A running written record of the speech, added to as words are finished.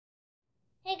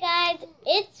guys,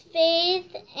 it's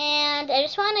Faith, and I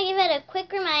just want to give it a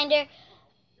quick reminder.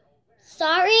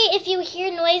 Sorry if you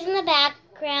hear noise in the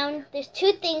background. There's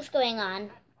two things going on.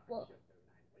 Well,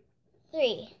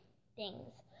 three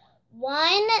things.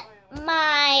 One,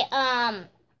 my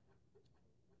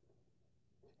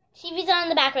TV's on in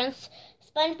the background.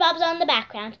 SpongeBob's on in the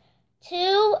background.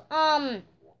 Two, the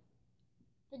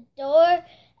door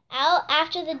out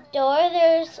after the door.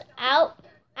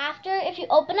 If you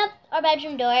open up our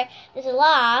bedroom door, there's a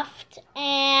loft,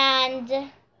 and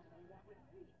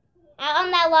out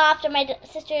on that loft are my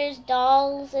sister's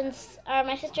dolls and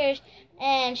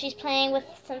she's playing with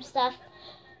some stuff.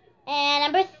 And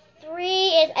number three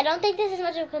is, I don't think this is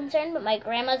much of a concern, but my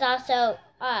grandma's also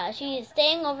she's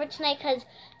staying over tonight because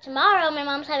tomorrow my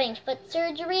mom's having foot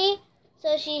surgery,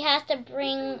 so she has to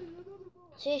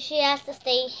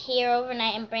stay here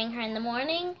overnight and bring her in the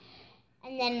morning,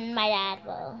 and then my dad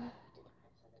will.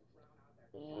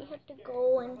 We have to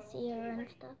go and see her and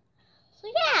stuff. So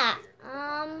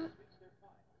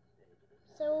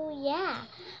yeah.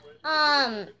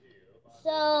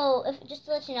 So just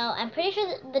to let you know, I'm pretty sure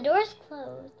that the door's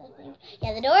closed, I think.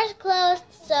 Yeah, the door's closed,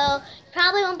 so you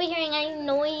probably won't be hearing any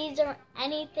noise or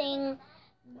anything,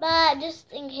 but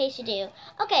just in case you do.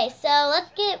 Okay, so let's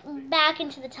get back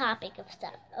into the topic of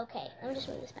stuff. Okay, let me just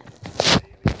move this back.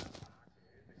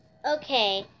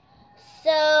 Okay,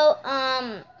 so,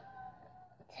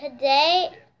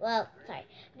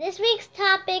 this week's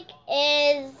topic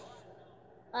is,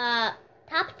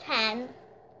 top 10.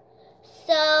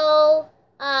 So,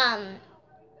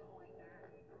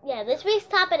 this week's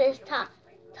topic is top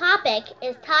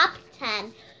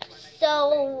 10.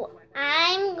 So,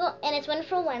 and it's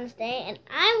Wonderful Wednesday, and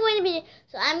I'm going to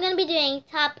be doing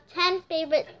top 10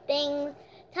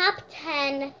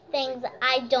 things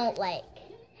I don't like.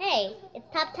 Hey, it's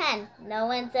top 10. No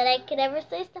one said I could ever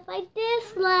say stuff I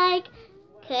dislike.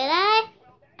 Could I?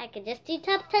 I could just do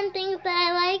top 10 things that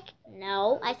I like.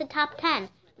 No, I said top 10. It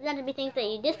doesn't have to be things that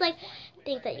you dislike,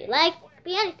 things that you like. It could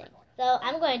be anything. So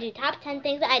I'm going to do top 10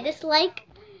 things that I dislike.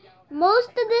 Most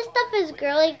of this stuff is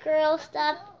girly girl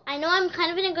stuff. I know I'm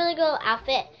kind of in a girly girl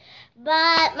outfit,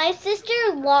 but my sister,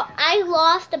 I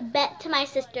lost a bet to my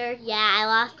sister. Yeah, I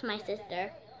lost to my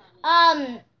sister.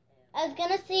 I was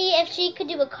gonna see if she could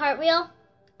do a cartwheel,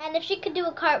 and if she could do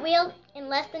a cartwheel in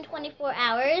less than 24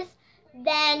 hours,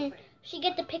 then she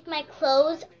get to pick my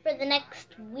clothes for the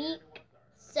next week.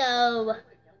 So,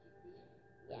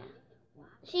 yeah.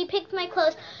 She picked my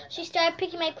clothes. She started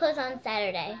picking my clothes on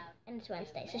Saturday, and it's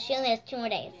Wednesday, so she only has 2 more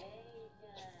days.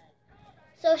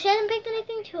 So she hasn't picked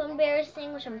anything too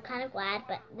embarrassing, which I'm kind of glad,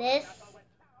 but this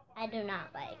I do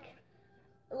not like.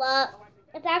 Well,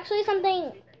 it's actually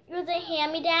something, it was a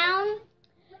hand-me-down.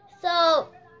 So,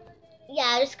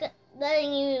 yeah, just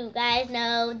letting you guys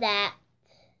know that.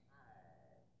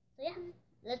 So, yeah,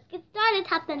 let's get started.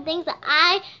 Top 10 things that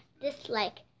I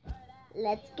dislike.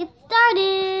 Let's get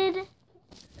started.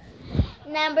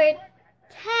 Number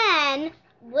 10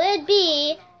 would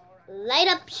be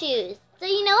light-up shoes. So,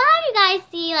 you know how you guys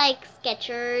see, like,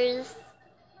 Skechers?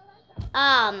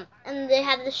 And they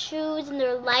have the shoes and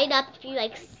they're light up. If you,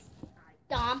 like,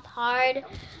 stomp hard,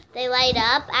 they light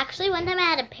up. Actually, one time I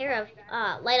had a pair of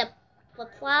light up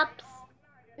flip-flops.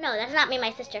 No, that's not me.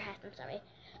 My sister has them, sorry.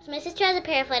 So my sister has a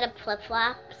pair of light up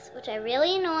flip-flops, which I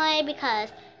really annoy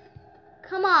because,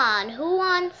 come on, who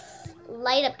wants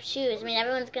light up shoes? I mean,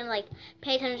 everyone's gonna, like,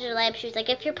 pay attention to light up shoes. Like,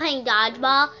 if you're playing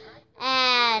dodgeball,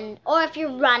 or if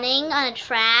you're running on a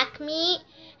track meet,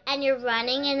 and you're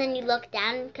running, and then you look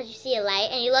down because you see a light,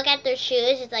 and you look at their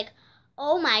shoes, it's like,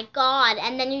 oh my god,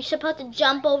 and then you're supposed to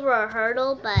jump over a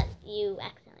hurdle, but you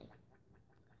accidentally.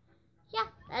 Yeah,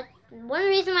 that's one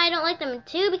reason why I don't like them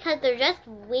too, because they're just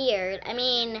weird. I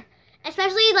mean,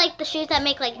 especially like the shoes that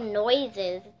make like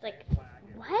noises. It's like,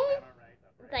 what?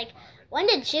 It's like, when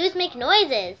did shoes make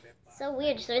noises? It's so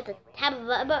weird. So it's a tab of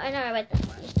I don't know about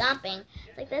the stomping.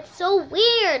 It's like, that's so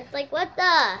weird. It's like, what the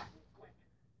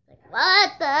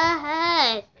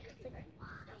heck? It's like,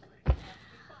 why?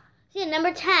 See,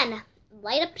 number 10.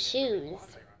 Light up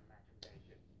shoes.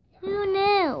 Who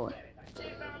knew?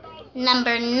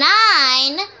 Number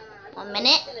 9. 1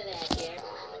 minute.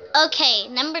 Okay,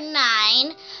 number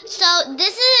 9. So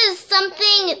this is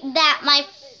something that my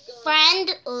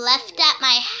friend left at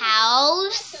my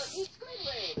house,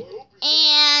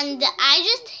 and I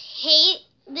just hate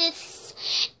this.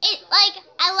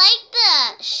 I like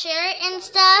the shirt and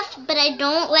stuff, but I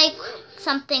don't like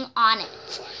something on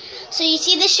it. So you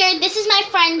see the shirt? This is my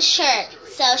friend's shirt.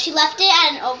 So she left it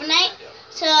at an overnight.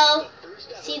 So,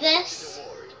 see this?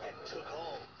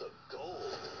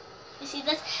 You see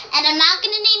this? And I'm not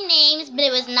going to name names, but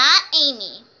it was not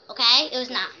Amy. okay? It was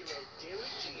not.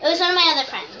 It was one of my other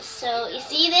friends. So, you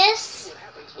see this?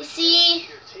 You see?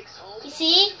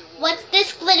 What's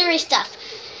this glittery stuff?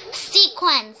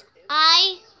 Sequins.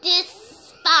 I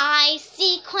despise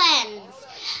sequins.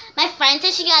 My friend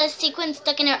said she got a sequin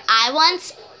stuck in her eye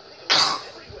once.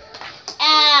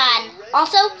 And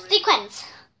also sequins.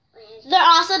 They're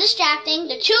also distracting.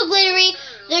 They're too glittery.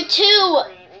 They're too...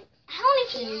 I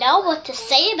don't even know what to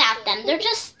say about them. They're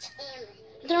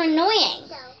annoying.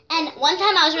 And one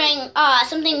time I was wearing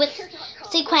something with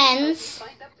sequins.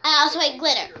 I also wear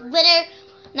glitter. Glitter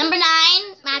number 9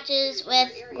 matches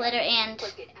with glitter and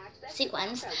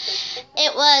sequins.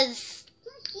 It was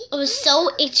so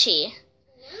itchy.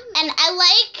 And I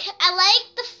like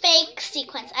the fake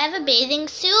sequins. I have a bathing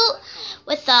suit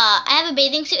with and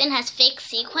it has fake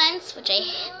sequins, which I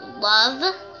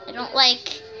love. I don't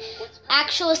like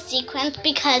actual sequins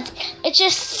because it's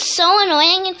just so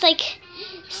annoying. It's like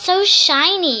so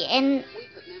shiny and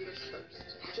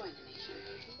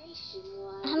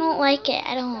I don't like it.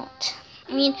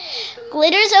 I mean,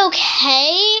 glitter's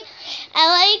okay.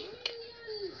 I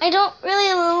don't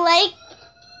really like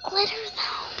glitter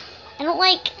though. I don't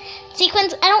like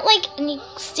sequins. I don't like any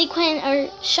sequin or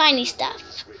shiny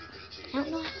stuff. I don't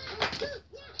know.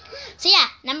 So yeah,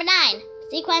 number 9,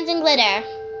 sequins and glitter.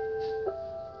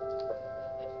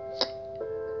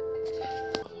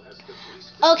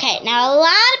 Okay, now a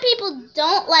lot of people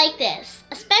don't like this.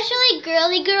 Especially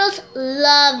girly girls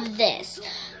love this.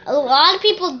 A lot of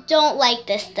people don't like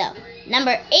this though.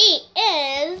 Number 8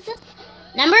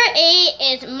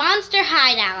 is Monster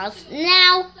High dolls.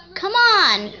 Now, come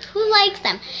on, who likes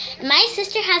them? My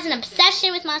sister has an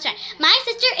obsession with Monster High. My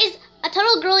sister is a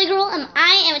total girly girl and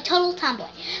I am a total tomboy.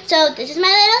 So this is my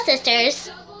little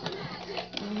sisters.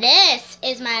 This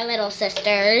is my little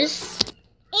sisters.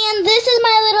 And this is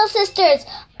my little sisters.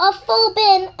 A full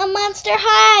bin of Monster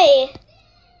High.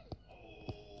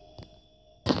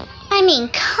 I mean,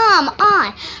 come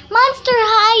on. Monster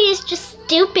High is just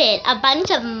stupid. A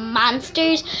bunch of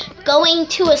monsters going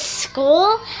to a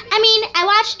school. I mean, I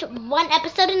watched one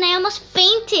episode and I almost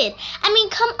fainted. I mean,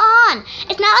 come on.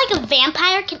 It's not like a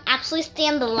vampire can absolutely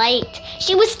stand the light.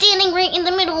 She was standing right in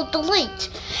the middle of the light.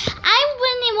 I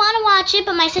wouldn't want to watch it,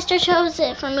 but my sister chose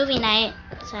it for movie night.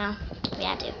 So, we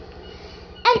had to.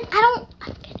 And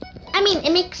I mean,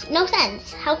 it makes no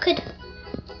sense. How could...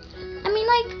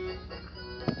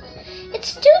 it's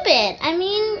stupid. I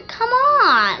mean, come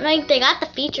on. Like, they got the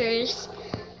features.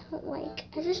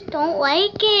 I just don't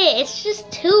like it. It's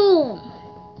just too...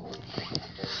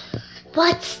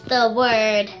 What's the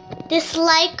word?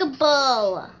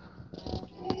 Dislikable.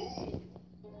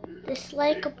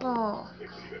 Dislikable.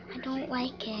 I don't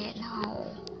like it, no.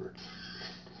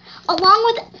 I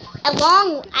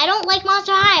don't like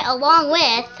Monster High along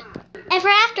with Ever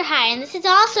After High, and this is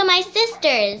also my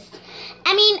sister's.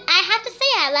 I mean, I have to say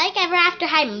I like Ever After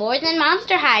High more than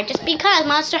Monster High, just because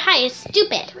Monster High is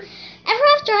stupid. Ever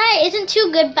After High isn't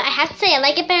too good, but I have to say I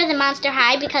like it better than Monster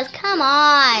High because, come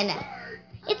on.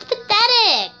 It's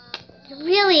pathetic. It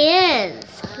really is.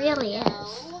 It really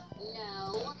is.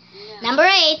 Number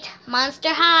 8,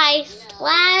 Monster High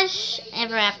 /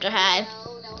 Ever After High.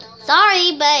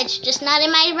 Sorry, but it's just not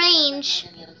in my range.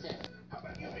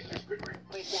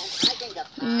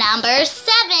 Number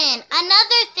 7,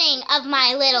 another thing of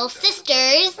my little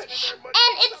sisters,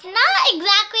 and it's not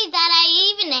exactly that I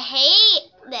even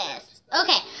hate this.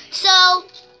 Okay, so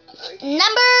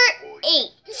number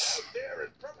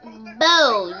 8,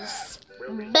 bows.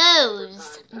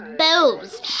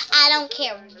 I don't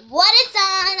care what it's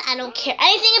on. I don't care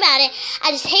anything about it.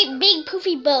 I just hate big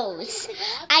poofy bows.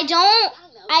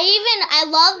 I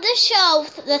love the show,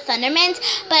 The Thundermans,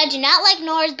 but I do not like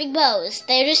Nora's big bows.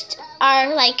 They just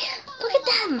are like, look at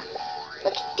them.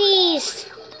 Look at these.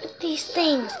 Look at these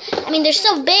things. I mean, they're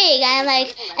so big, and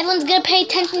everyone's going to pay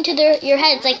attention to your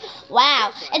head. It's like,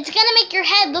 wow. It's going to make your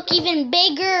head look even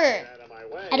bigger.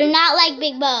 I do not like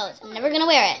big bows. I'm never going to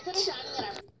wear it.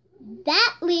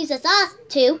 That leaves us off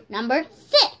to number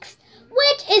 6,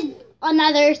 which is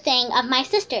another thing of my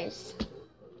sisters.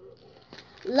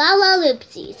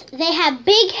 Lalaloopsies. They have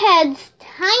big heads,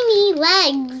 tiny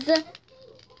legs.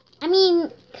 I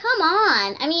mean, come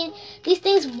on. I mean, these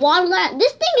things waddle around.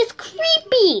 This thing is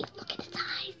creepy. Look at its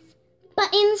eyes.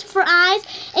 Buttons for eyes.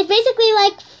 It's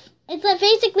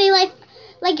basically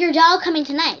like your doll coming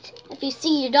tonight. If you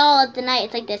see your doll at the night,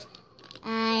 it's like this.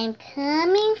 I'm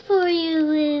coming for you,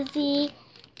 Lizzie.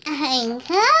 I'm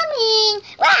coming.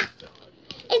 Wah!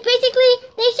 It's basically,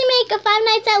 they should make a Five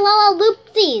Nights at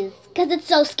Lalaloopsies. Because it's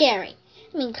so scary.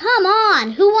 I mean, come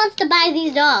on. Who wants to buy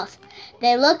these dolls?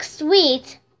 They look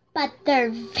sweet, but they're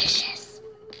vicious.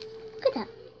 Look at them.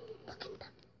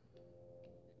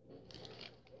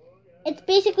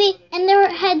 basically, and their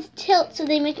heads tilt so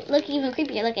they make it look even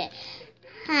creepier. Look at,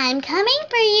 I'm coming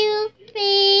for you,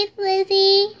 Faith,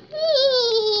 Lizzie.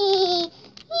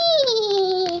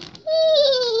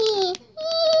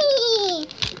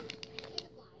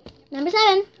 Number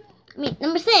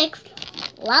 6,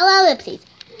 Lalipsies.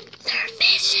 They're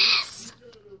vicious.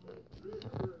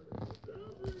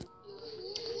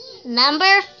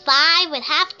 Number 5 would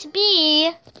have to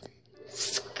be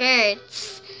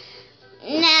skirts.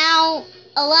 Now,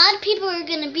 a lot of people are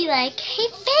going to be like, hey,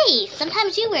 Faith,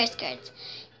 sometimes you wear skirts.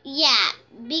 Yeah,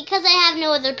 because I have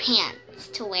no other pants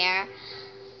to wear.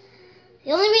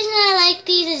 The only reason I like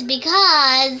these is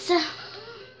because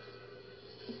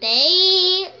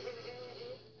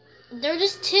they're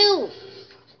just too.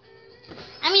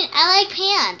 I mean, I like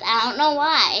pants. I don't know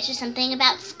why. It's just something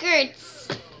about skirts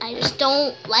I just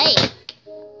don't like.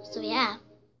 So, yeah.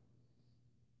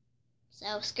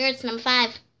 So, skirts, number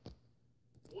 5.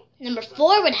 Number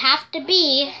 4 would have to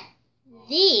be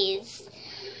these.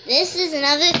 This is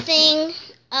another thing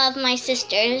of my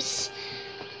sister's.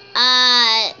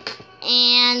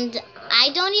 And I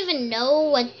don't even know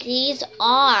what these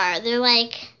are. They're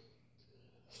like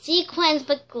sequins,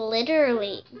 but glitter.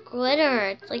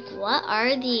 It's like, what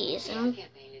are these? I don't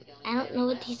know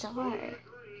what these are.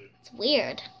 It's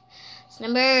weird. It's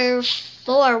number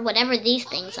 4, whatever these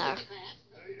things are.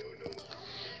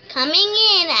 Coming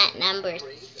in at number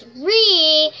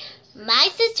 3, my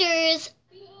sister's,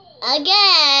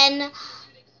 again,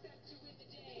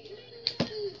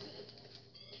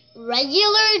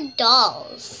 regular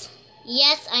dolls.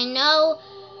 Yes, I know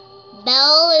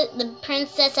Belle, the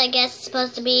princess, I guess, is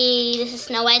supposed to be, this is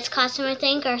Snow White's costume, I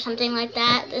think, or something like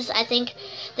that. I think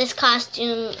this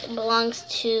costume belongs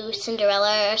to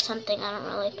Cinderella or something. I don't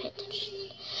really pay attention.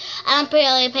 I don't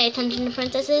really pay attention to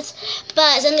princesses,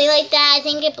 but something like that. I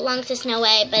think it belongs to Snow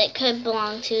White, but it could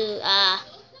belong to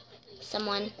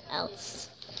someone else.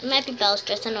 It might be Belle's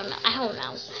dress. I don't know.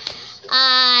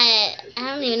 I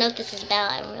don't even know if this is Belle.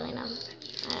 I don't really know.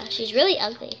 She's really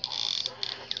ugly.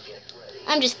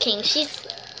 I'm just kidding. It's just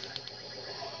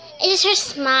her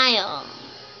smile.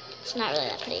 It's not really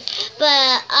that pretty.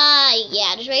 But,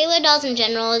 yeah, just regular dolls in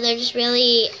general. They're just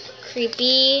really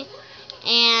creepy.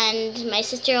 And my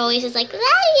sister always is like, yeah,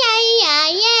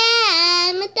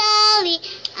 I'm a dolly.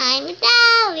 I'm a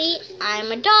dolly.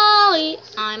 I'm a dolly.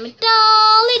 I'm a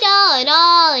dolly, dolly,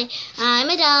 dolly. I'm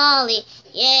a dolly.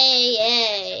 Yay,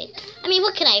 yay. I mean,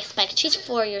 what can I expect? She's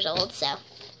 4 years old, so.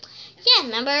 Yeah,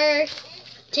 number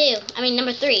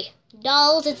 3.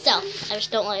 Dolls itself. I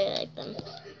just don't really like them.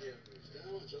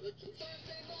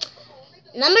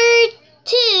 Number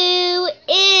 2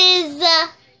 is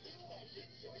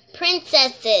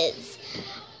princesses.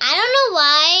 I don't know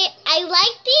why. I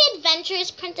like the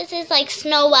adventurous princesses like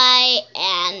Snow White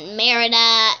and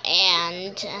Merida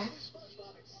and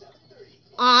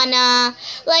Anna.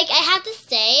 Like, I have to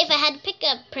say, if I had to pick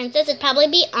a princess, it'd probably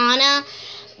be Anna.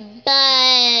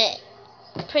 But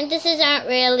princesses aren't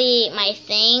really my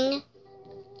thing.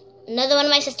 Another one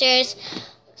of my sisters.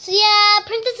 So yeah,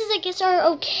 princesses I guess are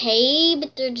okay,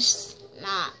 but they're just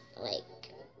not, like,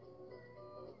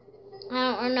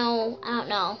 I don't know.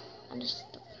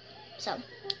 So,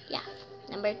 yeah.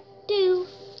 Number 2.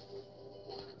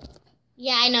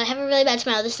 Yeah, I know, I have a really bad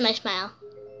smile. This is my smile.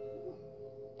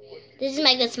 This is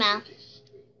my good smile.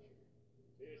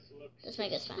 That's my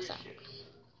good smile, sorry.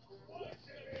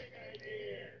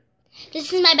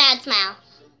 This is my bad smile.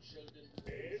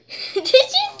 Did you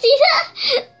see that?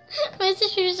 My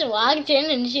sister just walked in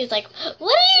and she was like,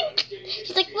 what are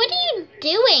you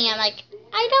doing? I'm like,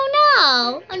 I don't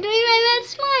know. I'm doing my bad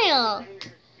smile.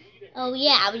 Oh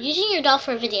yeah, I was using your doll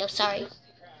for a video, sorry.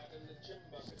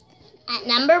 At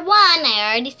number 1,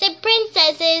 I already said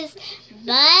princesses,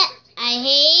 but I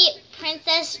hate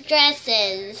princess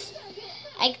dresses.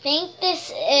 I think this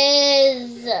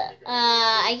is,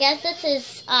 I guess this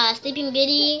is, Sleeping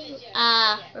Beauty,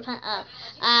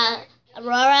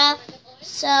 Aurora.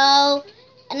 So,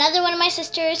 another one of my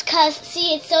sisters, cause,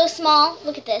 see, it's so small.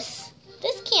 Look at this.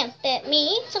 This can't fit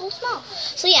me. It's so small.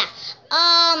 So, yeah.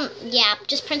 Yeah,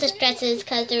 just princess dresses,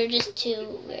 cause they're just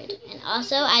too weird. And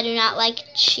also, I do not like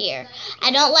cheer. I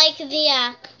don't like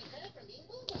the,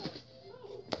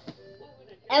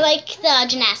 I like the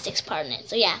gymnastics part in it.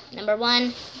 So, yeah, number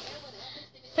 1,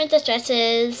 princess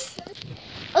dresses.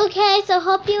 Okay, so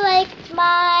hope you liked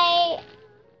my,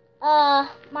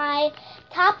 my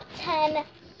top 10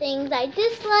 things I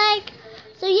dislike.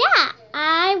 So, yeah,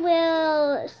 I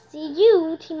will see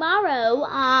you tomorrow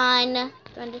on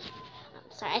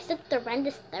I said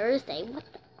Horrendous Thursday. What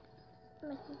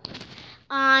the?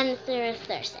 On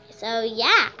Thursday. So,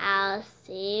 yeah, I'll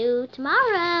see you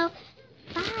tomorrow.